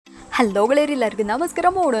Hello ಗೆಳೆಯರೆಲ್ಲರಿಗೂ ನಮಸ್ಕಾರ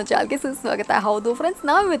ಮಾಡೋಣ ಚಾಲ್ಗೆ ಸುಸ್ವಾಗತ. ಹೌದು ಫ್ರೆಂಡ್ಸ್,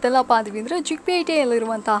 ನಾವು ಇವತ್ತೆಲ್ಲಪ್ಪ ಅಂದ್ವಿ ಅಂದರೆ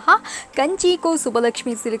ಚಿಕ್ಕಪೇಟೆಯಲ್ಲಿರುವಂತಹ Kanchi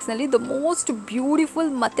Subbalakshmi ಸಿಲ್ಕ್ಸ್ನಲ್ಲಿ the most beautiful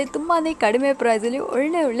ಮತ್ತು ತುಂಬಾ ಕಡಿಮೆ ಪ್ರೈಸಲ್ಲಿ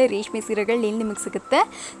ಒಳ್ಳೆ ರೇಷ್ಮೆ ಸೀರೆಗಳು ಇಲ್ಲಿ ನಿಮಗೆ ಸಿಗುತ್ತೆ.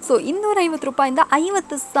 ಸೊ 250 ರೂಪಾಯಿಂದ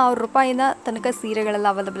 50,000 ರೂಪಾಯಿನ ತನಕ ಸೀರೆಗಳೆಲ್ಲ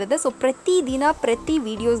ಅವೈಲಬಲ್ ಇದೆ. ಸೊ ಪ್ರತಿದಿನ ಪ್ರತಿ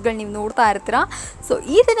ವೀಡಿಯೋಸ್ಗಳು ನೀವು ನೋಡ್ತಾ ಇರ್ತೀರಾ. ಸೊ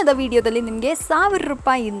ಈ ದಿನದ ವೀಡಿಯೋದಲ್ಲಿ ನಿಮಗೆ 1000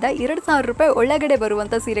 ರೂಪಾಯಿಯಿಂದ 2000 ರೂಪಾಯಿ ಒಳಗಡೆ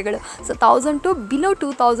ಬರುವಂಥ ಸೀರೆಗಳು, ಸೊ 1000 ಟು ಬಿಲೋ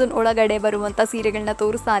 2000 ಒಳಗಡೆ ಬರುವಂಥ ಸೀರೆಗಳನ್ನ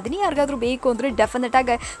ತೋರಿಸ್ತಾ ಇದ್ದೀನಿ. ಯಾರಿಗಾದ್ರೂ ಬೇಕು ಅಂದರೆ ಡೆಫಿನೆಟ್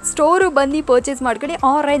ಆಗಿ ಸ್ಟೋರು ಬನ್ನಿ ಪರ್ಚೇಸ್ ಮಾಡ್ಕೊಳ್ಳಿ.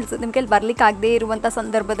 ಆರ್ ಎಲ್ಸ್ ನಿಮ್ಮ ಕೈಲಿ ಬರ್ಲಿಕ್ಕೆ ಆಗದೇ ಇರುವಂಥ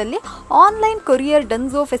ಸಂದರ್ಭದಲ್ಲಿ ಆನ್ಲೈನ್ ಕೊರಿಯರ್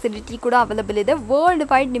ಡನ್ಸೋ ಫೆಸಿಲಿಟಿ ಕೂಡ ಅವೈಲಬಲ್ ಇದೆ. ವರ್ಲ್ಡ್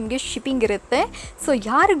ವೈಡ್ ನಿಮಗೆ ಶಿಪ್ಪಿಂಗ್ ಇರುತ್ತೆ. ಸೊ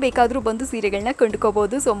ಯಾರಿಗೆ ಬೇಕಾದರೂ ಬಂದು ಸೀರೆಗಳನ್ನ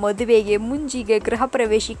ಕೊಂಡ್ಕೋಬೋದು. ಸೊ ಮದುವೆಗೆ, ಮುಂಜಿಗೆ, ಗೃಹ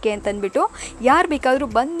ಪ್ರವೇಶಕ್ಕೆ ಅಂತಂದ್ಬಿಟ್ಟು ಯಾರು ಬೇಕಾದರೂ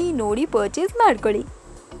ಬನ್ನಿ ನೋಡಿ ಪರ್ಚೇಸ್ ಮಾಡ್ಕೊಳ್ಳಿ.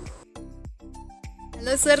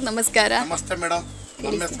 ಹಲೋ ಸರ್, ನಮಸ್ಕಾರ. ನಮಸ್ತೆ ಮೇಡಮ್,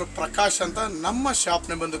 ನಮ್ಮ ಹೆಸರು ಪ್ರಕಾಶ್ ಅಂತ. ನಮ್ಮ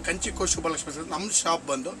ಶಾಪ್ನೇ ಬಂದು ಕಂಚಿ ಶುಭಲಕ್ಷ್ಮಿ. ನಮ್ಮ ಶಾಪ್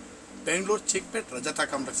ಬಂದು ಬೆಂಗಳೂರು ಚಿಕ್ಪೆಟ್ ರಜತಾ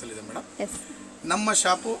ಕಾಂಪ್ಲೆಕ್ಸ್ ಅಲ್ಲಿ ಇದೆ ಮೇಡಮ್. ನಮ್ಮ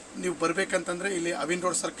ಶಾಪು ನೀವು ಬರಬೇಕಂತಂದ್ರೆ ಇಲ್ಲಿ ಅವಿನ್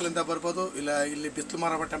ರೋಡ್ ಸರ್ಕಲ್ ಇಂದ ಬರ್ಬೋದು, ಇಲ್ಲ ಇಲ್ಲಿ ಬಿಸ್ಲು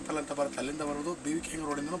ಮಾರವ ಟೆಂಪಲ್ ಅಂತ ಬರುತ್ತೆ ಅಲ್ಲಿಂದ ಬರ್ಬೋದು, BVK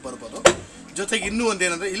ರೋಡಿಂದನೂ ಬರ್ಬೋದು. ಜೊತೆಗೆ ಇನ್ನೂ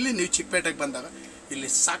ಒಂದೇನಂದ್ರೆ ಇಲ್ಲಿ ನೀವು ಚಿಕ್ಪೇಟೆಗೆ ಬಂದಾಗ ಇಲ್ಲಿ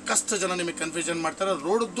ಸಾಕಷ್ಟು ಜನ ನಿಮಗೆ ಕನ್ಫ್ಯೂಷನ್ ಮಾಡ್ತಾರೆ,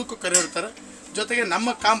 ರೋಡ್ ಉದ್ದಕ್ಕೂ ಕರೆಯಿರ್ತಾರೆ. ಜೊತೆಗೆ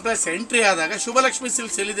ನಮ್ಮ ಕಾಂಪ್ಲೆಕ್ಸ್ ಎಂಟ್ರಿ ಆದಾಗ ಶುಭಲಕ್ಷ್ಮಿ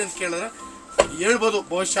ಸಿಲ್ಕ್ಸ್ ಎಲ್ಲಿದೆ ಅಂತ ಕೇಳಿದ್ರೆ ಹೇಳ್ಬೋದು.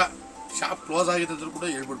 ಬಹುಶಃ ಶಾಪ್ ಕ್ಲೋಸ್ ಆಗಿದೆ ಅಂದ್ರೂ ಕೂಡ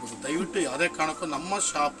ಹೇಳ್ಬಿಡ್ಬೋದು. ದಯವಿಟ್ಟು ಯಾವುದೇ ಕಾರಣಕ್ಕೂ ನಮ್ಮ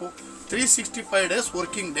ಶಾಪು 365 ಡೇಸ್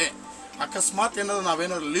ವರ್ಕಿಂಗ್ ಡೇ. ಅಕಸ್ಮಾತ್ ಏನಾದರೂ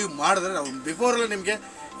ನಾವೇನಾದ್ರು ಲೀವ್ ಮಾಡಿದ್ರೆ ನಾವು ಬಿಫೋರಲ್ಲೇ ನಿಮಗೆ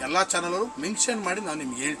ಎಲ್ಲ ಚಾನಲರು ಮೆನ್ಷನ್ ಮಾಡಿ ನಾವು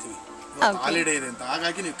ನಿಮ್ಗೆ ಹೇಳ್ತೀವಿ ಹಾಲಿಡೇ ಇದೆ ಅಂತ.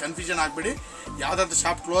 ಹಾಗಾಗಿ ನೀವು ಕನ್ಫ್ಯೂಷನ್ ಆಗಬೇಡಿ. ಯಾವುದಾದ್ರು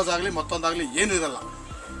ಶಾಪ್ ಕ್ಲೋಸ್ ಆಗಲಿ ಮತ್ತೊಂದಾಗಲಿ ಏನೂ ಇರಲ್ಲ.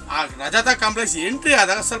 ಆ ರಜತಾ ಕಾಂಪ್ಲೆಕ್ಸ್ ಎಂಟ್ರಿ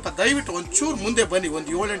ಆದಾಗ ಸ್ವಲ್ಪ ದಯವಿಟ್ಟು ಒಂಚೂರು ಮುಂದೆ ಬನ್ನಿ.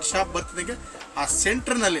 ಒಂದು 7-8 ಶಾಪ್ ಬರ್ತಿದ್ದಂಗೆ ಆ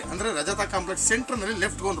ಸೆಂಟ್ರ್ನಲ್ಲಿ ಅಂದರೆ ರಜತಾ ಕಾಂಪ್ಲೆಕ್ಸ್ ಸೆಂಟ್ರ್ನಲ್ಲಿ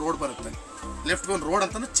ಲೆಫ್ಟ್ಗೆ ಒಂದು ರೋಡ್ ಬರುತ್ತೆ. ಲೆಫ್ಟ್ಗೆ ಒಂದು ರೋಡ್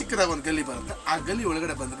ಅಂತಂದ್ರೆ ಚಿಕ್ಕದಾಗ ಒಂದು ಗಲ್ಲಿ ಬರುತ್ತೆ. ಆ ಗಲ್ಲಿ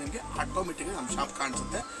ಒಳಗಡೆ ಬಂದರೆ ನಿಮಗೆ ಆಟೋಮೆಟಿಕ್ಕಾಗಿ ನಮ್ಮ ಶಾಪ್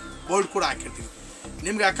ಕಾಣಿಸುತ್ತೆ. ಬೋರ್ಡ್ ಕೂಡ ಹಾಕಿರ್ತೀವಿ.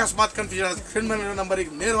 ನಿಮಗೆ ಅಕಸ್ಮಾತ್ ಕನ್ಫ್ಯೂಷನ್ ಸ್ಕ್ರೀನ್ ಮೇಲೆ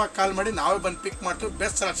ನಂಬರಿಗೆ ನೇರವಾಗಿ ಕಾಲ್ ಮಾಡಿ ನಾವೇ ಬಂದು ಪಿಕ್ ಮಾಡ್ತೀವಿ,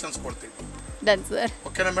 ಬೆಸ್ಟ್ ಸೆಲೆಕ್ಷನ್ಸ್ ಕೊಡ್ತೀವಿ. Done sir.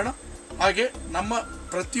 ಓಕೆನಾ ಮೇಡಮ್? ಹಾಗೆ ನಮ್ಮ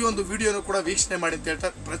ಪ್ರತಿಯೊಂದು ವಿಡಿಯೋನು ಕೂಡ ವೀಕ್ಷಣೆ ಮಾಡಿ ಅಂತ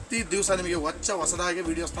ಹೇಳ್ತಾರೆ. ಪ್ರತಿ ದಿವಸ ನಿಮಗೆ ಹೊಸದಾಗಿ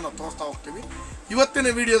ವೀಡಿಯೋಸ್ನ ನಾವು ತೋರಿಸ್ತಾ ಹೋಗ್ತೀವಿ. ಇವತ್ತಿನ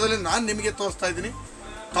ವಿಡಿಯೋದಲ್ಲಿ ನಾನು ನಿಮಗೆ ತೋರಿಸ್ತಾ ಇದ್ದೀನಿ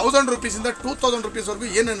 1000 ರೂಪೀಸಿಂದ 2000 ರೂಪೀಸ್ವರೆಗೂ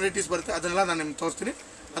ಏನೇನು ರೇಟೀಸ್ ಬರುತ್ತೆ ಅದನ್ನೆಲ್ಲ ನಾನು ನಿಮ್ಗೆ ತೋರಿಸ್ತೀನಿ.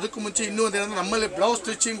 ಅದಕ್ಕೂ ಮುಂಚೆ ಇನ್ನೂ ಒಂದೇನಂದ್ರೆ ನಮ್ಮಲ್ಲಿ ಬ್ಲೌಸ್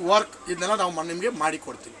ಸ್ಟಿಚಿಂಗ್ ವರ್ಕ್ ಇದನ್ನೆಲ್ಲ ನಾವು ನಿಮಗೆ ಮಾಡಿ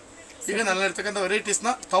ಕೊಡ್ತೀವಿ. ಈಗ ನಾನು ಇರ್ತಕ್ಕಂಥ ವೆರೈಟೀಸ್ನ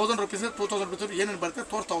 1000 ರೂಪೀಸಿಂದ 2000 ರೂಪೀಸ್ ಏನೇನು ಬರುತ್ತೆ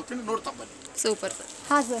ತೋರಿಸ್ತಾ ಹೋಗ್ತೀನಿ, ನೋಡ್ತಾ ಬನ್ನಿ. Super sir.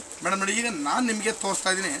 ಹಾಂ ಸರ್. ಮೇಡಮ್ ನೋಡಿ, ಈಗ ನಾನು ನಿಮಗೆ ತೋರಿಸ್ತಾ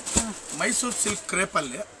ಇದ್ದೀನಿ ಮೈಸೂರು ಸಿಲ್ಕ್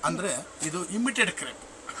ಕ್ರೇಪಲ್ಲಿ. ಅಂದರೆ ಇದು ಇಮಿಟೇಡ್ ಕ್ರೇಪ್,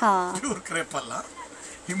 ಪ್ಯೂರ್ ಕ್ರೇಪ್ ಅಲ್ಲ,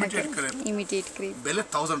 ಇಮಿಟೇಡ್ ಕ್ರೇಪ್. ಬೆಲೆ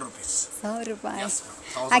 1000 ರೂಪೀಸ್. 1000 ರೂಪಾಯಿ.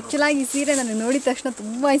 ಆಕ್ಚುಲಾಗಿ ಈ ಸೀರೆ ನನಗೆ ನೋಡಿದ ತಕ್ಷಣ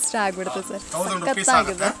ತುಂಬಾ ಇಷ್ಟ ಆಗ್ಬಿಡುತ್ತೆ ಸರ್. 1000 ರೂಪೀಸ್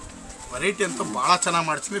ಆಗುತ್ತೆ. ವೆರೈಟಿ ಅಂತೂ ಬಹಳ ಚೆನ್ನಾಗಿ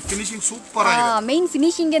ಮಾಡಿಸಿದ್ವಿ. ಫಿನಿಶಿಂಗ್ ಸೂಪರ್ ಆಗಿದೆ. ಮೇನ್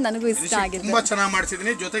ಫಿನಿಶಿಂಗ್ ನನಗೂ ಇಷ್ಟ ಆಗಿದೆ. ತುಂಬಾ ಚೆನ್ನಾಗಿ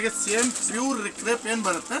ಮಾಡಿಸಿದ್ದೀನಿ. ಜೊತೆಗೆ ಸೇಮ್ ಪ್ಯೂರ್ ಕ್ರೇಪ್ ಏನು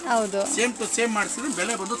ಬರುತ್ತೆ ಸೇಮ್ ಟು ಸೇಮ್ ಮಾಡಿಸಿದ್ರೆ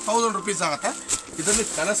ಬೆಲೆ ಬಂದು 1000 ರೂಪೀಸ್ ಆಗುತ್ತೆ. ಇದರಲ್ಲಿ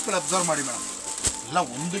ಕಲರ್ಸ್ಗಳು ಅಬ್ಸರ್ವ್ ಮಾಡಿ ಮೇಡಮ್, ಎಲ್ಲ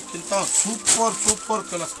ಒಂದಕ್ಕಿಂತ ಸೂಪರ್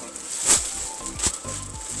ಕಲರ್ಸ್ಗಳು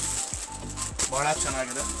ಬಹಳ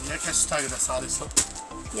ಚೆನ್ನಾಗಿದೆ. ಲೇಟೆಸ್ಟ್ ಆಗಿದೆ ಸಾರೀಸು.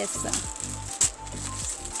 Yes sir.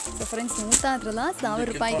 ಸೊ ಫ್ರೆಂಡ್ಸ್, ನೋಡ್ತಾ ಇದ್ರಲ್ಲ 1000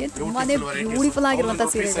 ರೂಪಾಯಿಗೆ ತುಂಬಾನೇ ಬ್ಯೂಟಿಫುಲ್ ಆಗಿರುವಂಥ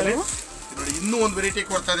ಸೀರೆಗಳು. ನೋಡಿ, ಇನ್ನೂ ಒಂದು ವೆರೈಟಿ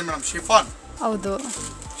ಕೊಡ್ತಾ ಇದ್ದೀನಿ ಮೇಡಮ್, ಶಿಫಾನ್. ಹೌದು,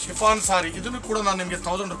 ಶಿಫಾನ್ ಸಾರಿ. ಇದನ್ನು ಕೂಡ ನಾನು ನಿಮಗೆ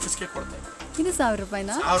 1000 ರೂಪೀಸ್ಗೆ ಕೊಡ್ತಾ ಇದ್ದೀನಿ. ಇದು 1000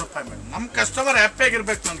 ರೂಪಾಯಿನಾ? 1000 ರೂಪಾಯಿ ಮೇಡಮ್. ನಮ್ಮ ಕಸ್ಟಮರ್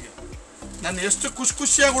ಹ್ಯಾಪಿಯಾಗಿರ್ಬೇಕು. ನನಗೆ ನಾನು ಎಷ್ಟು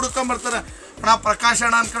ಖುಷಿಯಾಗಿ ಹುಡ್ಕೊಂಬರ್ತಾರೆ, ಅಣ್ಣ ಪ್ರಕಾಶ್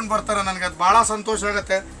ಅಣ್ಣ ಅನ್ಕೊಂಡು ಬರ್ತಾರೆ. ನನಗೆ ಅದು ಭಾಳ ಸಂತೋಷ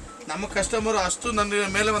ಆಗುತ್ತೆ. ನಮ್ಮ ಕಸ್ಟಮರ್ ಅಷ್ಟು ನನ್ನ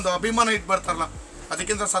ಮೇಲೆ ಒಂದು ಅಭಿಮಾನ ಇಟ್ಟು ಬರ್ತಾರಲ್ಲ,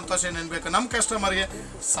 ಅದಕ್ಕಿಂತ ಸಂತೋಷ ಏನೇನು ಬೇಕು. ನಮ್ಮ ಕಸ್ಟಮರ್ಗೆ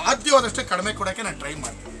ಸಾಧ್ಯವಾದಷ್ಟು ಕಡಿಮೆ ಕೊಡೋಕ್ಕೆ ನಾನು ಟ್ರೈ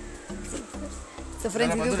ಮಾಡ್ತೀನಿ. ಸೊ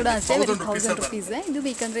ಫ್ರೆಂಡ್ಸ್, ಇದು ಕೂಡ ಅಷ್ಟೇ 1000 ರೂಪೀಸ್. ಇದು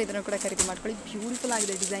ಬೇಕಂದ್ರೆ ಇದನ್ನು ಕೂಡ ಖರೀದಿ ಮಾಡ್ಕೊಳ್ಳಿ. ಬ್ಯೂಟಿಫುಲ್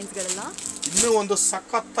ಆಗಿದೆ ಡಿಸೈನ್ಸ್ಗಳೆಲ್ಲ. ಇನ್ನೂ ಒಂದು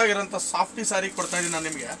ಸಖತ್ತಾಗಿರೋಂಥ ಸಾಫ್ಟಿ ಸಾರಿ ಕೊಡ್ತಾ ಇದ್ದೀನಿ ನಾನು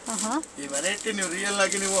ನಿಮಗೆ. ಈ ವೆರೈಟಿ ನೀವು ರಿಯಲ್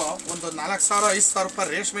ಆಗಿ ನೀವು ಒಂದು 4000-5000 ರೂಪಾಯಿ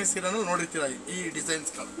ರೇಷ್ಮೆ ಸೀರೆನೂ ನೋಡಿರ್ತೀರ. ಈ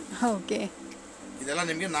ಡಿಸೈನ್ಸ್ಗಳು ಓಕೆ, ಇದೆಲ್ಲ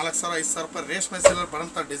ನಿಮಗೆ 4000-5000 ರೂಪಾಯಿ ರೇಷ್ಮೆ ಸೀರೆ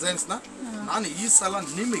ಬರೋಂಥ ಡಿಸೈನ್ಸ್ನ ನಾನು ಈ ಸಲ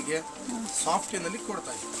ನಿಮಗೆ ಸಾಫ್ಟಿನಲ್ಲಿ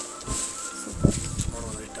ಕೊಡ್ತಾ ಇದ್ದೀನಿ.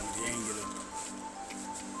 ನೋಡೋದು ಐಟಮ್ ಹೆಂಗಿದೆ,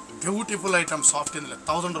 ಬ್ಯೂಟಿಫುಲ್ ಐಟಮ್. ಸಾಫ್ಟಿನಲ್ಲಿ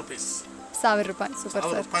 1000 ರೂಪೀಸ್. 1000 ರೂಪಾಯಿ. Super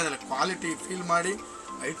sir. ರೂಪಾಯಿದಲ್ಲಿ ಕ್ವಾಲಿಟಿ ಫೀಲ್ ಮಾಡಿ,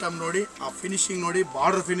 ಐಟಮ್ ನೋಡಿ, ಆ ಫಿನಿಶಿಂಗ್ ನೋಡಿ,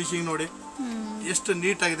 ಬಾರ್ಡರ್ ಫಿನಿಶಿಂಗ್ ನೋಡಿ ಎಷ್ಟು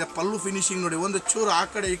ನೀಟಾಗಿದೆ. ಪಲ್ಲು ಫಿನಿಶಿಂಗ್ ನೋಡಿ, ಒಂದು ಚೂರು ಆ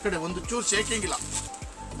ಕಡೆ ಈ ಕಡೆ ಒಂದು ಚೂರು ಶೇಕಿಂಗ್ ಇಲ್ಲ,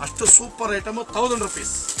 ಅಷ್ಟು ಸೂಪರ್ ಐಟಮು. 1000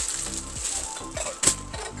 ರೂಪೀಸ್.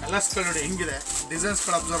 ಕಲರ್ಸ್ಗಳು ನೋಡಿ ಹೆಂಗಿದೆ,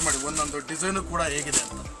 ಡಿಸೈನ್ಸ್ಗಳು ಅಬ್ಸರ್ವ್ ಮಾಡಿ, ಒಂದೊಂದು ಡಿಸೈನು ಕೂಡ ಹೇಗಿದೆ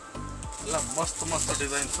ಅಂತ. ಎಲ್ಲ ಮಸ್ತ್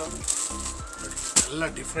ಡಿಸೈನ್ಸು, ಎಲ್ಲ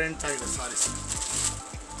ಡಿಫ್ರೆಂಟ್ ಆಗಿದೆ ಸಾರೀಸ್.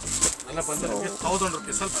 ಎಲ್ಲ ಬಂದರೆ 1000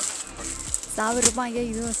 ರೂಪೀಸಲ್ಲಿ ಬರುತ್ತೆ. 1000 ರೂಪಾಯಿಗೆ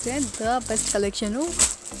ಇದು ಅಷ್ಟೇ the best collection.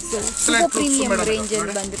 Super premium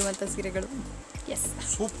ರೇಂಜಲ್ಲಿ ಬಂದಿರುವಂಥ ಸೀರೆಗಳು. S,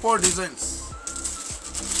 super designs.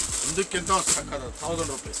 ಒಂದಕ್ಕಿಂತ ಸಾಕಾದ 1000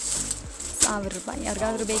 ರೂಪೀಸ್. 1000 ರೂಪಾಯಿ.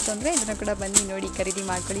 ಯಾರಿಗಾದ್ರೂ ಬೇಕಂದ್ರೆ ಇದನ್ನು ಕೂಡ ಬನ್ನಿ ನೋಡಿ ಖರೀದಿ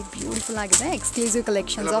ಮಾಡ್ಕೊಳ್ಳಿ. ಬ್ಯೂಟಿಫುಲ್ ಆಗಿದೆ. Exclusive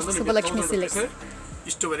collections of Subbalakshmi silks.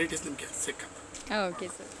 ಇಷ್ಟು ವೆರೈಟೀಸ್ ನಿಮಗೆ ಸಿಕ್ಕತ್ತೆ. Okay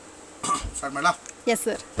sir. Sir madam. Yes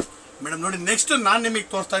sir. Madam ನೋಡಿ, ನೆಕ್ಸ್ಟ್ ನಾನು ನಿಮಗೆ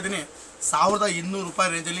ತೋರಿಸ್ತಾ ಇದ್ದೀನಿ 1200 ರೂಪಾಯಿ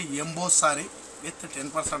ರೇಂಜಲ್ಲಿ emboss sorry. With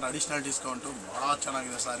 10% additional discount. ಭಾಳ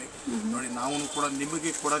ಚೆನ್ನಾಗಿದೆ ಸಾರಿ ನೋಡಿ. ನಾವು ಕೂಡ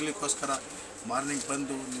ನಿಮಗೆ ಕೊಡಲಿಕ್ಕೋಸ್ಕರ ಮಾರ್ನಿಂಗ್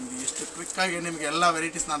ಬಂದು ನಿಮಗೆ ಎಷ್ಟು ಕ್ವಿಕ್ಕಾಗಿ ನಿಮಗೆ ಎಲ್ಲ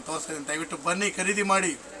ವೆರೈಟೀಸ್ ನಾನು ತೋರಿಸ್ತೀನಿ. ದಯವಿಟ್ಟು ಬನ್ನಿ, ಖರೀದಿ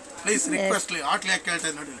ಮಾಡಿ ಪ್ಲೀಸ್. ರಿಕ್ವೆಸ್ಟ್ಲಿ ಆಟ್ಲಿ ಯಾಕೆ ಕೇಳ್ತಾ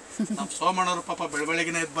ನೋಡಿ. ನಮ್ಮ ಸೋಮಣ್ಣವರು ಪಾಪ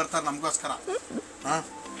ಬೆಳಬೆಳಗಿನ ಎದ್ದು ಬರ್ತಾರೆ ನಮಗೋಸ್ಕರ. ಹಾಂ,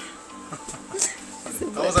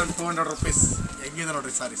 1200 ರೂಪೀಸ್ ಹೆಂಗಿದೆ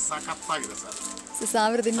ನೋಡ್ರಿ ಸಾರಿ, ಸಾಕತ್ತಾಗಿದೆ ಸರ್.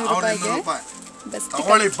 1200 ರೂಪಾಯಿ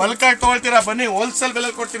ತಗೊಳ್ಳಿ. ಬಲ್ಕಾಗಿ ತಗೊಳ್ತೀರಾ ಬನ್ನಿ, ಹೋಲ್ಸೇಲ್ ಬೆಲೆ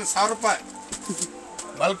ಕೊಡ್ತೀನಿ. 1000 ರೂಪಾಯಿ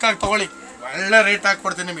ಬಲ್ಕಾಗಿ ತಗೊಳ್ಳಿ, ಒಳ್ಳೆ ರೇಟ್ ಹಾಕಿ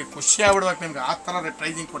ಕೊಡ್ತೀನಿ ನಿಮಗೆ. ಖುಷಿ ಆಗ್ಬಿಡ್ಬೇಕು ನಿಮ್ಗೆ. ಆ ಥರ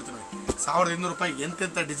ಪ್ರೈಸಿಂಗ್ ಕೊಡ್ತೀನಿ. 1200 ರೂಪಾಯಿ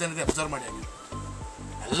ಎಂತೆಂಥ ಡಿಸೈನ್ ಇದೆ ಅಬ್ಸರ್ವ್ ಮಾಡಿ.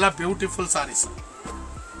 ಎಲ್ಲ ಬ್ಯೂಟಿಫುಲ್ ಸಾರೀಸ್,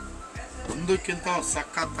 ಒಂದಕ್ಕಿಂತ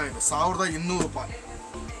ಸಕ್ಕತ್ತಾಗಿದೆ. 1200 ರೂಪಾಯಿ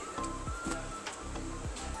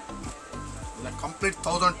ಇಲ್ಲ, ಕಂಪ್ಲೀಟ್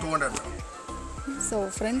 1200. ಸೊ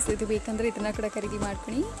ಫ್ರೆಂಡ್ಸ್, ಇದು ಬೇಕಂದರೆ ಇದನ್ನ ಕೂಡ ಖರೀದಿ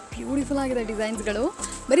ಮಾಡ್ಕೊಳ್ಳಿ. ಬ್ಯೂಟಿಫುಲ್ ಆಗಿದೆ ಡಿಸೈನ್ಸ್ಗಳು.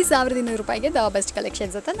 ಬರೀ 1200 ರೂಪಾಯಿಗೆ ದ ಬೆಸ್ಟ್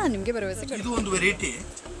ಕಲೆಕ್ಷನ್ಸ್ ಅಂತ ನಾನು ನಿಮಗೆ ಭರವಸೆ. ಇದು ಒಂದು variety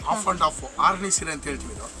of and of Arni ಸೀರೆ ಅಂತ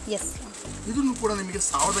ಹೇಳ್ತೀವಿ ಇದು. ಎಸ್, ಇದನ್ನು ಕೂಡ ನಿಮಗೆ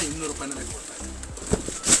 1200 ರೂಪಾಯಿನೇ ಕೊಡ್ತಾ ಇದೆ.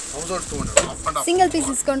 1200 of and of. Single piece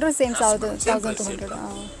ಇಸ್ಕೊಂಡ್ರೆ same 1200.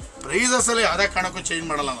 Prices ಅಲ್ಲಿ ಯಾವುದೇ ಕಾರಣಕ್ಕೂ ಚೇಂಜ್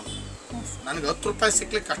ಮಾಡಲ್ಲ ನಾನು. ನನಗೆ 10 ರೂಪಾಯಿ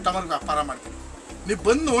ಸಿಕ್ಲಿಕ್ಕೆ ಕಸ್ಟಮರ್ಗೆ ವ್ಯಾಪಾರ ಮಾಡ್ತೀನಿ. ನೀವು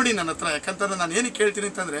ಬಂದು ನೋಡಿ ನನ್ನ ಹತ್ರ. ಯಾಕಂತಂದ್ರೆ ನಾನು ಏನು ಕೇಳ್ತೀನಿ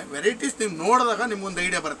ಅಂತಂದರೆ, ವೆರೈಟೀಸ್ ನೀವು ನೋಡಿದಾಗ ನಿಮ್ಗೊಂದು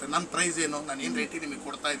ಐಡಿಯಾ ಬರುತ್ತೆ. ನನ್ನ ಪ್ರೈಸ್ ಏನು, ನಾನು ಏನು ರೇಟಿಗೆ ನಿಮಗೆ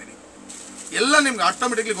ಕೊಡ್ತಾ ಇದ್ದೀನಿ, ಎಲ್ಲ ನಿಮ್ಗೆ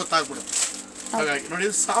ಆಟೋಮೆಟಿಕ್ಲಿ ಗೊತ್ತಾಗ್ಬಿಡುತ್ತೆ. ಹಾಗಾಗಿ ನೋಡಿ,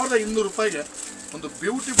 1200 ರೂಪಾಯಿಗೆ ಒಂದು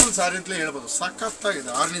ಬ್ಯೂಟಿಫುಲ್ ಸಾರಿ ಅಂತಲೇ ಹೇಳ್ಬೋದು.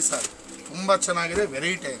 ಸಖತ್ತಾಗಿದೆ ಆರ್ನಿ ಸಾರಿ, ತುಂಬ ಚೆನ್ನಾಗಿದೆ.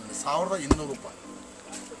 ವೆರೈಟಿ ಆಗಿದೆ. 1200 ರೂಪಾಯಿ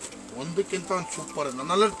ಒಂದಕ್ಕಿಂತ ಒಂದು ಸೂಪರ್.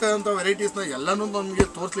 ನನ್ನಲ್ಲಿರ್ತಕ್ಕಂಥ ವೆರೈಟೀಸ್ನ ಎಲ್ಲನೂ ನಮಗೆ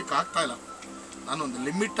ತೋರಿಸ್ಲಿಕ್ಕೆ ಆಗ್ತಾ ಇಲ್ಲ. ನಾನೊಂದು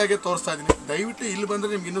ಲಿಮಿಟಾಗೆ ತೋರಿಸ್ತಾ ಇದ್ದೀನಿ. ದಯವಿಟ್ಟು ಇಲ್ಲಿ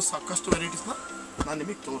ಬಂದರೆ ನಿಮ್ಗೆ ಇನ್ನೂ ಸಾಕಷ್ಟು ವೆರೈಟೀಸ್ನ ನಾನು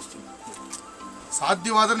ನಿಮಗೆ ತೋರಿಸ್ತೀನಿ.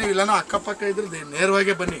 ಸಾಧ್ಯವಾದರೆ ನೀವು ಇಲ್ಲನೋ ಅಕ್ಕಪಕ್ಕ ಇದ್ರೆ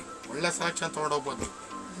ನೇರವಾಗಿ ಬನ್ನಿ, ಒಳ್ಳೆ ಸೆಲೆಕ್ಷನ್ ತೊಗೊಂಡೋಗ್ಬೋದು.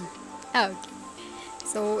 ಓಕೆ,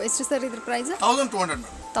 ಸೊ ಎಷ್ಟು ಸರ್ ಇದ್ರ price?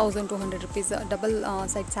 1200 rupees double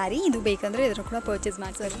side sari. ಇದು ಬೇಕಂದ್ರೆ ಇದನ್ನು ಕೂಡ ಪರ್ಚೇಸ್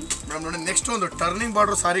ಮಾಡಿ ಸರ್. ಮೇಡಮ್ ನೋಡಿ, ನೆಕ್ಸ್ಟ್ ಒಂದು ಟರ್ನಿಂಗ್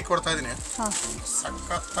ಬಾರ್ಡರ್ ಸಾರಿ ಕೊಡ್ತಾ ಇದ್ದೀನಿ.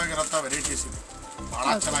 ಸಖತ್ತಾಗಿರತ್ತ ವೆರೈಟೀಸ್ ಇದೆ, ಭಾಳ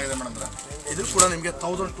ಚೆನ್ನಾಗಿದೆ ಮೇಡಮ್. ಇದು ಕೂಡ ನಿಮಗೆ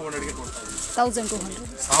 1200ಗೆ ಕೊಡ್ತಾ ಇದ್ದೀನಿ.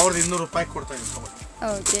 1200 ರೂಪಾಯಿ ಕೊಡ್ತಾ ಇದ್ದೀನಿ.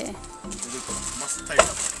 ಓಕೆ, ಇದು ಕೂಡ ಮಸ್ತ್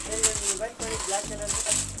ಐಟಮ್,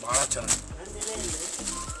 ಭಾಳ ಚೆನ್ನಾಗಿದೆ.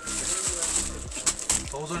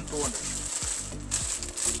 1200.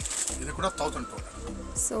 ಇದು ಕೂಡ 1200.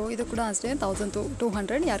 ಸೊ ಇದು ಕೂಡ ಅಷ್ಟೇ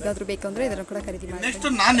 1200. ಯಾರಿಗಾದ್ರೂ ಬೇಕಂದ್ರೆ ಇದನ್ನು ಕೂಡ ಖರೀದಿ ಮಾಡಿ. ನೆಕ್ಸ್ಟ್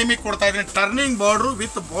ನಾನು ನಿಮಗೆ ಕೊಡ್ತಾ ಇದ್ದೀನಿ turning border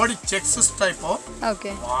with body cheques type.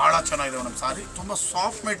 Okay, ಭಾಳ ಚೆನ್ನಾಗಿದೆ ಮೇಡಮ್ ಸಾರಿ. ತುಂಬ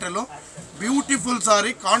ಸಾಫ್ಟ್ ಮೆಟೀರಿಯಲ್, ಬ್ಯೂಟಿಫುಲ್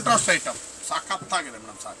ಸಾರಿ, ಕಾಂಟ್ರಾಸ್ಟ್ ಐಟಮ್. ಸಖತ್ತಾಗಿದೆ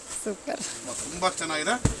ಮೇಡಮ್ ಸಾರಿ, ಸೂಪರ್, ತುಂಬ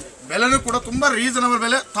ಚೆನ್ನಾಗಿದೆ. ಬೆಲೆನೂ ಕೂಡ ತುಂಬ ರೀಸನಬಲ್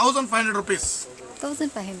ಬೆಲೆ. 1500 ರೂಪೀಸ್.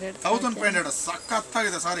 1500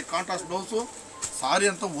 ಸಖತ್ತಾಗಿದೆ ಸಾರಿ. ಕಾಂಟ್ರಾಸ್ಟ್ ಬ್ಲೌಸು ಸಾರಿ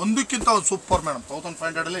ಅಂತ ಒಂದಕ್ಕಿಂತ ಒಂದು ಸೂಪರ್ ಮೇಡಮ್.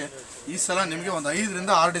 1500ಅಲ್ಲಿ ಈ ಸಲ ನಿಮಗೆ ಒಂದು 5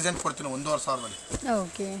 ರಿಂದ 6 ಡಿಸೈನ್ ಕೊಡ್ತೀನಿ 1500.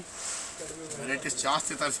 ಓಕೆ, ವೆರೈಟೀಸ್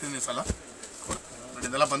ಜಾಸ್ತಿ ತರಿಸಿದ್ದೀನಿ ಈ ಸಲ. ನೋಡಿ,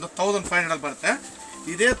 ಇದೆಲ್ಲ ಬಂದು 1500 ಬರುತ್ತೆ.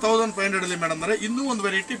 ಇದೇ 1500ಅಲ್ಲಿ ಮೇಡಮ್ ಅಂದರೆ ಇನ್ನೂ ಒಂದು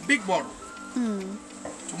ವೆರೈಟಿ ಬಿಗ್ ಬಾರ್ಡರ್,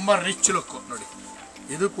 ತುಂಬ ರಿಚ್ ಲುಕ್ ನೋಡಿ.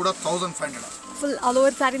 ಇದು ಕೂಡ 1500. ಫುಲ್ ಆಲ್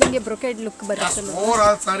ಓವರ್ ಸಾರಿ ನಿಮಗೆ ಬ್ರೊಕೆಡ್ ಲುಕ್ ಬರುತ್ತೆ. ಓವರ್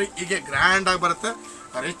ಆಲ್ ಸಾರಿ ಹೀಗೆ ಗ್ರ್ಯಾಂಡ್ ಆಗಿ ಬರುತ್ತೆ,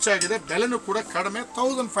 ರಿಚ್ ಆಗಿದೆ. ಬೆಲೆನೂ ಕೂಡ ಕಡಿಮೆ,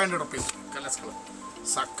 1500 ರೂಪೀಸ್. ಕಲರ್ಸ್ಗಳು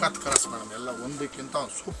ಸಖತ್ ಕಲರ್ಸ್ ಮೇಡಮ್, ಎಲ್ಲ ಒಂದಕ್ಕಿಂತ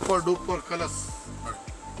ಸೂಪರ್ ಡೂಪರ್ ಕಲರ್ಸ್ ನೋಡಿ.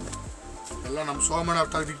 ಎಲ್ಲ ನಮ್ಮ ಸೋಮಣ್ಣ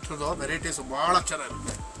ತೆಗೆದಿಟ್ಟಿರೋದು ವೆರೈಟೀಸ್ ಭಾಳ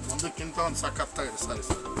ಚೆನ್ನಾಗಿರುತ್ತೆ. ಒಂದಕ್ಕಿಂತ ಒಂದು ಸಖತ್ತಾಗಿದೆ ಸಾರಿ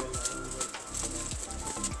ಸರ್.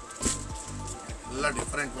 ಎಲ್ಲ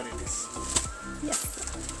ಡಿಫ್ರೆಂಟ್ ವೆರೈಟೀಸ್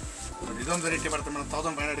ನೋಡಿ. ಇದೊಂದು ವೆರೈಟಿ ಬರುತ್ತೆ ಮೇಡಮ್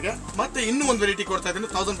 1500ಗೆ. ಮತ್ತೆ ಇನ್ನೂ ಒಂದು ವೆರೈಟಿ ಕೊಡ್ತಾ ಇದ್ದೀನಿ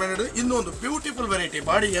 1500. ಇನ್ನೂ ಒಂದು beautiful variety,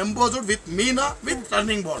 body embossed with Meena with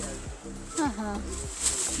turning border.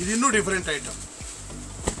 ಇದು ಇನ್ನೂ ಡಿಫ್ರೆಂಟ್ ಐಟಮ್.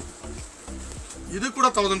 ಇದು ಕೂಡ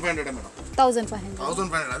 1500 ಮೇಡಮ್.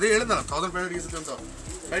 1500 ಅದೇ ಹೇಳಿದ್ನಲ್ಲ 1500 ಅಂತ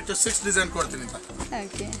 5 to 6 ಡಿಸೈನ್ ಕೊಡ್ತೀನಿ ಅಂತ.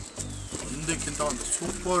 ಓಕೆ, ಒಂದಕ್ಕಿಂತ ಒಂದು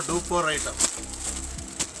ಸೂಪರ್ ಡೂಪರ್ ಐಟಮ್,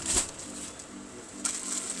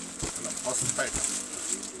 ಮಸ್ತ್ ಐಟಮ್.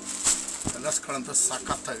 ಕಲರ್ಸ್ಗಳಂತೂ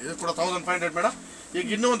ಸಖತ್ತಾಗಿದೆ. ಇದು ಕೂಡ 1500 ಮೇಡಮ್. ಈಗ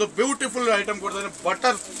ಇನ್ನೂ ಒಂದು ಬ್ಯೂಟಿಫುಲ್ ಐಟಮ್ ಕೊಡ್ತಾರೆ,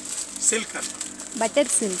 ಬಟರ್ ಸಿಲ್ಕ್ ಅಂತ. ಬಟರ್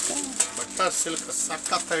ಸಿಲ್ಕ್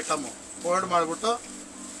ಸಖತ್ ಐಟಮು. ಫೋಲ್ಡ್ ಮಾಡಿಬಿಟ್ಟು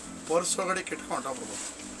ಪರ್ಸ್ ಒಳಗಡೆ ಕಿಟ್ಕೊಂಡು ಹೋಗ್ಬಿಡ್ಬೋದು.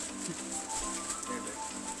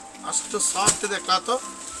 ಅಷ್ಟು ಸಾಫ್ಟ್ ಇದೆ cloth.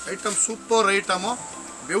 Item super item,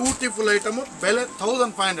 beautiful item. ಬೆಲೆ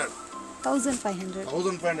 1500.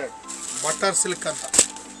 ಬಟರ್ ಸಿಲ್ಕ್ ಅಂತ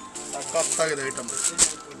ಸಖತ್ತಾಗಿದೆ ಐಟಮ್.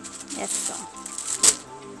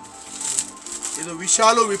 ಇದು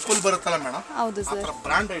ವಿಶಾಲು ವಿಪುಲ್ ಬರುತ್ತಲ್ಲ ಮೇಡಮ್, ಹೌದು sir.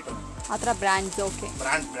 Brand item,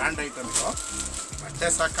 brand item ಇದು. ಬಟ್ಟೆ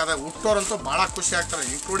ಸಾಕಾದ ಹುಟ್ಟೋರಂತೂ ಭಾಳ ಖುಷಿ ಆಗ್ತಾರೆ.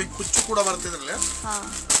 ಇನ್ಕ್ಲೂಡಿಂಗ್ ಕುಚ್ಚು ಕೂಡ ಬರ್ತಿದ್ರಲ್ಲಿ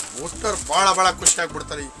ಹುಟ್ಟೋರು ಭಾಳ ಖುಷಿ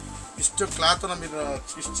ಆಗ್ಬಿಡ್ತಾರೆ. ಇಷ್ಟು ಕ್ಲಾತ್ ನಮಗೆ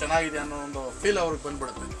ಇಷ್ಟು ಚೆನ್ನಾಗಿದೆ ಅನ್ನೋ ಒಂದು ಫೀಲ್ ಅವ್ರಿಗೆ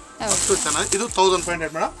ಬಂದ್ಬಿಡುತ್ತೆ. ಅಷ್ಟು ಚೆನ್ನಾಗಿ. ಇದು 1500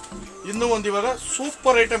 ಮೇಡಮ್. ಇನ್ನೂ ಒಂದು ಇವಾಗ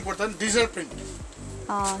ಸೂಪರ್ ಐಟಮ್ ಕೊಡ್ತಾರೆ, digital print.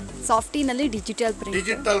 ಸಾಫ್ಟಿನಲ್ಲಿ digital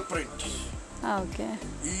print. Okay,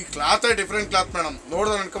 ಈ ಕ್ಲಾತ್ ಡಿಫ್ರೆಂಟ್ ಕ್ಲಾತ್ ಮೇಡಮ್.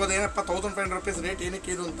 ನೋಡಿದ್ರೆ ಅನ್ಕೋಬೋದು ಏನಪ್ಪ 1500 ರೂಪೀಸ್ ರೇಟ್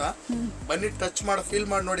ಏನಕ್ಕೆ ಇದು ಅಂತ. ಬನ್ನಿ ಟಚ್ ಮಾಡಿ ಫೀಲ್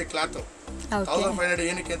ಮಾಡಿ ನೋಡಿ ಕ್ಲಾತು. 1500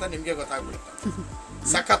 ಏನಕ್ಕೆ ಅಂತ ನಿಮಗೆ ಗೊತ್ತಾಗ್ಬಿಡುತ್ತೆ.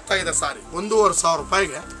 ಸಖತ್ತಾಗಿದೆ ಸಾರಿ. 1500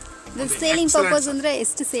 ರೂಪಾಯಿಗೆ ಸೇಲಿಂಗ್ ಪರ್ಪಸ್ ಅಂದ್ರೆ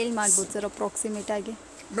ಎಷ್ಟು ಸೇಲ್ ಮಾಡ್ಬೋದು ಸರ್ ಅಪ್ರಾಕ್ಸಿಮೇಟ್ ಆಗಿ?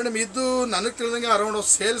 ಮೇಡಮ್ ಇದು ನನಗೆ ತಿಳಿದಂಗೆ ಅರೌಂಡ್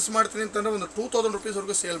ಸೇಲ್ಸ್ ಮಾಡ್ತೀನಿ ಅಂತಂದ್ರೆ ಒಂದು 2000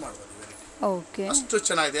 ರೂಪೀಸ್ವರೆಗೂ ಸೇಲ್ ಮಾಡ್ಬೋದು. ಓಕೆ, ಅಷ್ಟು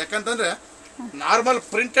ಚೆನ್ನಾಗಿದೆ. ಯಾಕಂತಂದ್ರೆ ನಾರ್ಮಲ್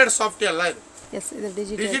ಪ್ರಿಂಟೆಡ್ ಸಾಫ್ಟಿ ಅಲ್ಲ ಇದು,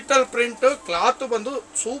 ಡಿಜಿಟಲ್ ಪ್ರಿಂಟ್. ಕ್ಲಾತ್ ಬಂದು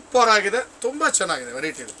ಸೂಪರ್ ಆಗಿದೆ, ತುಂಬಾ ಚೆನ್ನಾಗಿದೆ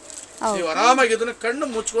ವೆರೈಟಿ ಇದು. ನೀವು ಆರಾಮಾಗಿ ಇದನ್ನ ಕಣ್ಣು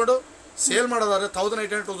ಮುಚ್ಕೊಂಡು ಸೇಲ್ ಮಾಡೋದಾದ್ರೆ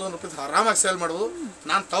 1800 2000 ರೂಪೀಸ್ ಆರಾಮಾಗಿ ಸೇಲ್ ಮಾಡ್ಬೋದು.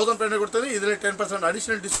 ನಾನು 1500 ಕೊಡ್ತೀನಿ, ಇದರಲ್ಲಿ 10%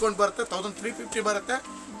 ಅಡಿಷನಲ್ ಡಿಸ್ಕೌಂಟ್ ಬರುತ್ತೆ, 1350 ಬರುತ್ತೆ.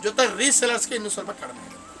 ಜೊತೆ ರೀಸೇಲರ್ಸ್ಗೆ ಇನ್ನೂ ಸ್ವಲ್ಪ ಕಡಿಮೆ.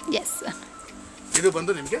 ಇದು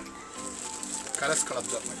ಬಂದು ನಿಮಗೆ ಕಲರ್ಸ್ಗಳು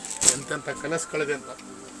ಅಬ್ಸರ್ವ್ ಮಾಡಿ, ಎಂತೆಂಥ ಕಲರ್ಸ್ಗಳಿದೆ ಅಂತ.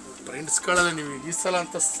 ಪ್ರಿಂಟ್ಸ್ಗಳಲ್ಲಿ ನೀವು ಈ ಸಲ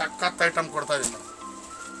ಅಂತ ಸಖತ್ ಐಟಮ್ ಕೊಡ್ತಾ ಇದ್ದೀನಿ ನಾನು.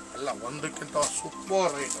 ಎಲ್ಲ ಒಂದಕ್ಕಿಂತ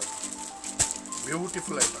ಸೂಪರ್ ಐಟಮ್,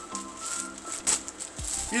 ಬ್ಯೂಟಿಫುಲ್ ಐಟಮ್.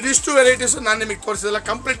 ಇದಿಷ್ಟು ವೆರೈಟೀಸ್ ನಾನು ನಿಮಗೆ ತೋರಿಸಿದಲ್ಲ,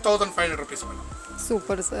 complete 1500 rupees madam.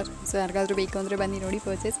 Super sir. So ಯಾರಿಗಾದ್ರೂ ಬೇಕು ಅಂದರೆ ಬನ್ನಿ ನೋಡಿ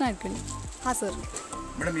ಪರ್ಚೇಸ್ ಮಾಡ್ಕೊಳ್ಳಿ. ಹಾಂ ಸರ್.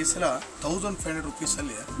 ಮೇಡಮ್ ಈ ಸಲ 1500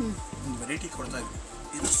 ರೂಪೀಸಲ್ಲಿ ಒಂದು ವೆರೈಟಿ ಕೊಡ್ತಾ ಇದ್ವಿ.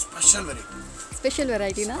 ಇದು special variety. Special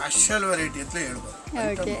ವೆರೈಟಿನಾ? Special variety ಅಂತಲೇ ಹೇಳ್ಬೋದು.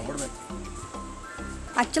 ಓಕೆ.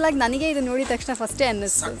 ಆ್ಯಕ್ಚುಲಾಗಿ ನನಗೆ ಇದು ನೋಡಿದ ತಕ್ಷಣ ಫಸ್ಟೇ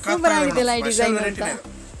ಅನ್ನಿಸ್ತು, ಸೂಪರ್ ಆಗಿದೆಲ್ಲ ಈ ಡಿಸೈನ್ ಅಂತ.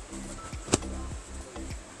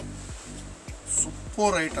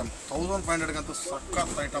 ಸೂಪರ್ ಐಟಮ್, 1500ಗಂತೂ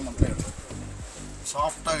ಸಖತ್ ಐಟಮ್ ಅಂತ ಹೇಳ್ಬೋದು.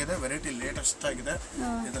 ಸಾಫ್ಟ್ ಆಗಿದೆ, ವೆರೈಟಿ ಲೇಟೆಸ್ಟ್ ಆಗಿದೆ.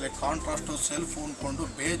 ಇದರಲ್ಲಿ ಕಾಂಟ್ರಾಸ್ಟ್ ಸೆಲ್ಫ್ ಹೊಂದ್ಕೊಂಡು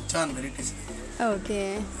ಬೇಜಾನ್ ವೆರೈಟೀಸ್ ಇದೆ. ಓಕೆ.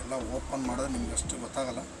 ಎಲ್ಲ ಓಪನ್ ಮಾಡಿದ್ರೆ ನಿಮ್ಗೆ ಅಷ್ಟು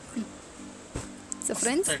ಗೊತ್ತಾಗಲ್ಲ. ಸೊ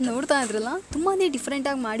ಫ್ರೆಂಡ್ಸ್ ನೋಡ್ತಾ ಇದ್ರಲ್ಲ, ತುಂಬಾನೇ ಡಿಫರೆಂಟ್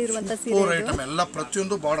ಆಗಿ ಮಾಡಿರುವಂತ ಸೀರೆ ಐಟಮ್ ಎಲ್ಲ.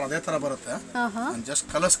 ಪ್ರತಿಯೊಂದು ಬಾರ್ಡರ್ ಅದೇ ತರ ಬರುತ್ತೆ. ನಾನು ಜಸ್ಟ್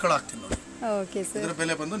ಕಲರ್ಸ್ಗಳು ಹಾಕ್ತೀನಿ ನೋಡಿ. Okay sir. ಇದರ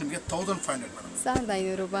ಬೆಲೆ ಬಂದು ನಿಮಗೆ 1500 ಮೇಡಮ್.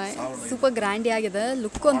 1500 ರೂಪಾಯಿ. ಸೂಪರ್ ಗ್ರ್ಯಾಂಡಿ ಆಗಿದೆ,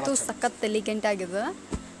 ಲುಕ್ ಅಂತೂ ಸಖತ್ ಎಲಿಗೆಂಟ್ ಆಗಿದೆ.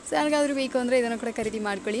 ಸೊ ಯಾರಿಗಾದ್ರೂ ಬೇಕು ಅಂದ್ರೆ ಇದನ್ನ ಕೂಡ ಖರೀದಿ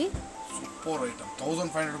ಮಾಡ್ಕೊಳ್ಳಿ. ಸೂಪರ್ ಐಟಮ್,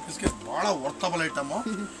 1500 ರೂಪೀಸ್ಗೆ ಭಾಳ ವರ್ತಬಲ್ ಐಟಮು.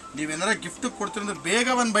 ನೀವೇನಾರ ಗಿಫ್ಟ್ ಕೊಡ್ತೀರಿ ಅಂದ್ರೆ ಬೇಗ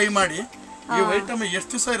ಒಂದು ಬೈ ಮಾಡಿ. ಈ ಐಟಮ್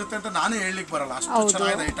ಎಷ್ಟು ದಿವಸ ಇರುತ್ತೆ ಅಂತ ನಾನೇ ಹೇಳಲಿಕ್ಕೆ ಬರಲ್ಲ, ಅಷ್ಟು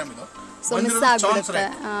ಚೆನ್ನಾಗಿದೆ ಐಟಮ್ ಇದು. ಸೊ ಮಿಸ್ ಆಗ್ಬಿಡುತ್ತೆ.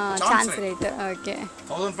 Chance rate. Okay.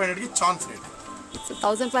 1500ಗೆ chance rate. So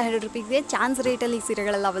 1500 ರೂಪೀಸ್ಗೆ chance ರೇಟಲ್ಲಿ ಈ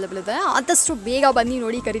ಸೀರೆಗಳೆಲ್ಲ ಅವೈಲೇಬಲ್ ಇದೆ. ಆದಷ್ಟು ಬೇಗ ಬನ್ನಿ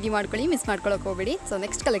ನೋಡಿ ಖರೀದಿ ಮಾಡ್ಕೊಳ್ಳಿ, ಮಿಸ್ ಮಾಡ್ಕೊಳಕ್ಕೆ ಹೋಗಬೇಡಿ. ಸೊ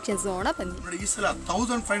ನೆಕ್ಸ್ಟ್ ಕಲೆಕ್ಷನ್ಸ್ ನೋಡೋಣ ಬನ್ನಿ. ನೋಡಿ ಈ ಸಲ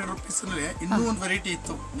 1500 ರೂಪೀಸಲ್ಲಿ ಇನ್ನೂ ಒಂದು ವೆರೈಟಿ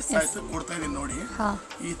ಇತ್ತು, ಮಿಸ್ ಆಯ್ತು, ಕೊಡ್ತಾ ಇದೀನಿ ನೋಡಿ.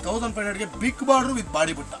 ಈ 1500ಗೆ ಬಿಗ್ ಬಾರ್ಡರ್ ವಿತ್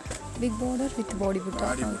ಬಾಡಿ ಬುಟ್ಟ. ಬಿಗ್ ಬಾರ್ಡರ್ ವಿತ್ ಬಾಡಿ ಬುಟ್ಟ.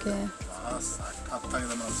 ಓಕೆ.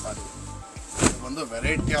 ಸಾಕಾಗಿದೆ ನೋಡಿ ಸಾರಿ. ಒಂದು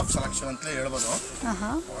ವೆರೈಟಿ ಆಫ್ ಸೆಲೆಕ್ಷನ್ ಅಂತಲೇ ಹೇಳ್ಬೋದು.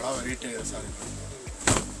 ಭಾಳ ವೆರೈಟಿ ಇದೆ ಸಾರಿ.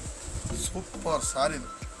 ಸೂಪರ್ ಸಾರಿ ಇದು,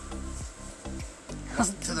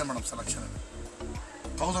 ಮಸ್ತಿದೆ madam selection.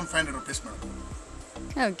 1500 rupees madam.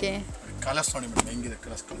 Okay. Colours ನೋಡಿ ಮೇಡಮ್ ಹೆಂಗಿದೆ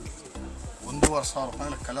ಕಲರ್ಸ್ಗಳು. 1500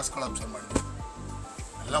 ರೂಪಾಯಿ ಕಲರ್ಸ್ಗಳು ಅಬ್ಸರ್ವ್ ಮಾಡಿ.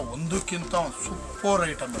 ಎಲ್ಲ ಒಂದಕ್ಕಿಂತ ಒಂದು ಸೂಪರ್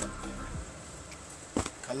ಐಟಮ್ ಮೇಡಮ್.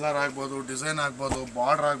 ಕಲರ್ ಆಗ್ಬೋದು, ಡಿಸೈನ್ ಆಗ್ಬೋದು,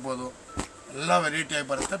 ಬಾರ್ಡರ್ ಆಗ್ಬೋದು, ಎಲ್ಲ ವೆರೈಟಿಯಾಗಿ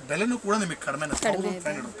ಬರುತ್ತೆ. ಬೆಲೆನೂ ಕೂಡ ನಿಮಗೆ ಕಡಿಮೆ,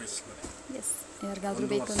 1500 ರೂಪೀಸ್. ಯಾರಿಗಾದ್ರೂ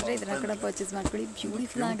ಬೇಕು ಅಂದರೆ ಇದರ ಕೂಡ ಪರ್ಚೇಸ್ ಮಾಡ್ಕೊಳ್ಳಿ.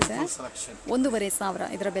 ಬ್ಯೂಟಿಫುಲ್ ಆಗಿದೆ. 1500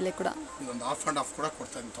 ಇದರ ಬೆಲೆ ಕೂಡ. ಇದೊಂದು ಆಫ್ ಆ್ಯಂಡ್ ಆಫ್ ಕೂಡ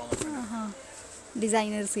ಕೊಡ್ತಾ ಇದ್ದೀನಿ 1500.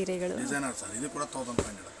 ಡಿಸೈನರ್ ಸೀರೆಗಳು. ಡಿಸೈನರ್ ಸರ್, ಇದು ಕೂಡ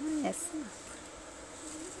 1500. ಎಸ್.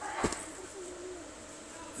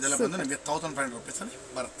 ಇದೆಲ್ಲ ಬಂದು ನಿಮಗೆ 1500 ರೂಪೀಸಲ್ಲಿ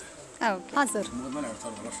ಬರುತ್ತೆ. ಓಕೆ. ಹಾಂ ಸರ್.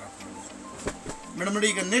 ಮೇಡಮ್ ನೋಡಿ,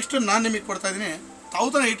 ಈಗ ನೆಕ್ಸ್ಟ್ ನಾನು ನಿಮಗೆ ಕೊಡ್ತಾ ಇದ್ದೀನಿ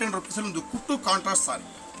 1800 ರೂಪೀಸಲ್ಲಿ ಒಂದು ಕುಟ್ಟು ಕಾಂಟ್ರಾಸ್ಟ್ ಸಾರಿ.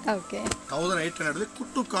 ಓಕೆ. 1800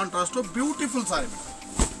 ಕುಟ್ಟು ಕಾಂಟ್ರಾಸ್ಟ್ ಬ್ಯೂಟಿಫುಲ್ ಸಾರಿ ಮೇಡಮ್.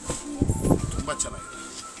 ತುಂಬ ಚೆನ್ನಾಗಿದೆ,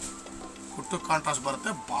 ಕುಟ್ಟು ಕಾಂಟ್ರಾಸ್ಟ್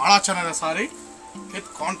ಬರುತ್ತೆ. ಭಾಳ ಚೆನ್ನಾಗಿದೆ ಸಾರಿ. With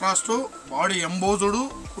contrast, body ಎಂಬೋಸ್ಡು,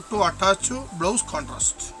 kuttu attach, blouse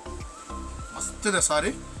contrast. ಮಸ್ತಿದೆ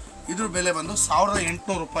ಸಾರಿ. ಇದ್ರ ಬೆಲೆ ಬಂದು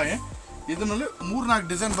 1800 ರೂಪಾಯಿ. ಇದರಲ್ಲಿ 3-4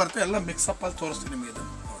 ಡಿಸೈನ್ ಬರುತ್ತೆ, ಎಲ್ಲ ಮಿಕ್ಸಪ್ ಅಲ್ಲಿ ತೋರಿಸ್ತೀನಿ ನಿಮಗೆ. ಇದು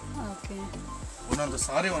ಒಂದೊಂದು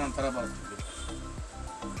ಸಾರಿ ಒಂದೊಂದು ಥರ ಬರುತ್ತೆ.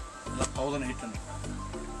 ಎಲ್ಲ 1800.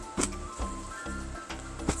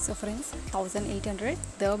 So friends 1800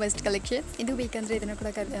 the best collection. ಇದು ಬೇಕಂದ್ರೆ ಇದನ್ನು ಕೂಡ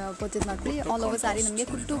ಪರ್ಚೇಸ್ ಮಾಡ್ಕೊಳ್ಳಿ. ಆಲ್ ಓವರ್ ಸಾರಿ ನಮಗೆ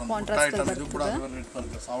ಕುಟ್ಟು ಕಾಂಟ್ರಾಸ್ಟ್ ಬರ್ತದೆ.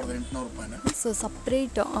 1800 ರೂಪಾಯಿ. ಸೊ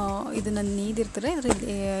ಸಪ್ರೇಟ್ ಇದನ್ನು ನೀದಿರ್ತಾರೆ,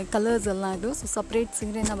 ಅದರಲ್ಲಿ ಕಲರ್ಸ್ ಎಲ್ಲ ಅದು. ಸೊ ಸಪ್ರೇಟ್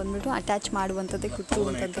ಸೀರೆನ ಬಂದ್ಬಿಟ್ಟು ಅಟ್ಯಾಚ್ ಮಾಡುವಂಥದ್ದೇ ಕುಟ್ಟು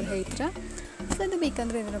ಅಂತ ಹೇಳ್ತಾರೆ. ಸೊ ಅದು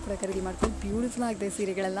ಬೇಕಂದರೆ ಇದನ್ನು ಕೂಡ ಖರೀದಿ ಮಾಡ್ಕೊಂಡು. ಬ್ಯೂಟಿಫುಲ್ ಆಗಿದೆ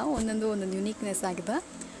ಸೀರೆಗಳೆಲ್ಲ, ಒಂದೊಂದು ಯುನೀಕ್ನೆಸ್ ಆಗಿದೆ.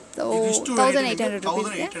 So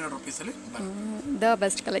 1800 ರೂಪೀಸಲ್ಲಿ the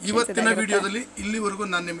best collection. ಇವತ್ತಿನ ವಿಡಿಯೋದಲ್ಲಿ ಇಲ್ಲಿವರೆಗೂ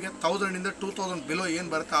ನಾನು ನಿಮಗೆ 1000 ಇಂದ 2000 ಬಿಲೋ ಏನು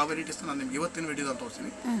ಬರುತ್ತೆ ಆ ವೆರೈಟೀಸ್ ನಾನು ನಿಮ್ಗೆ ಇವತ್ತಿನ ವಿಡಿಯೋದಲ್ಲಿ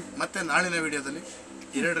ತೋರಿಸ್ತೀನಿ. ಮತ್ತೆ ನಾಳಿನ ವಿಡಿಯೋದಲ್ಲಿ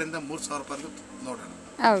 2000 ರಿಂದ 3000 ರೂಪಾಯಿಗೂ ನೋಡೋಣ.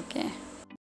 ಓಕೆ.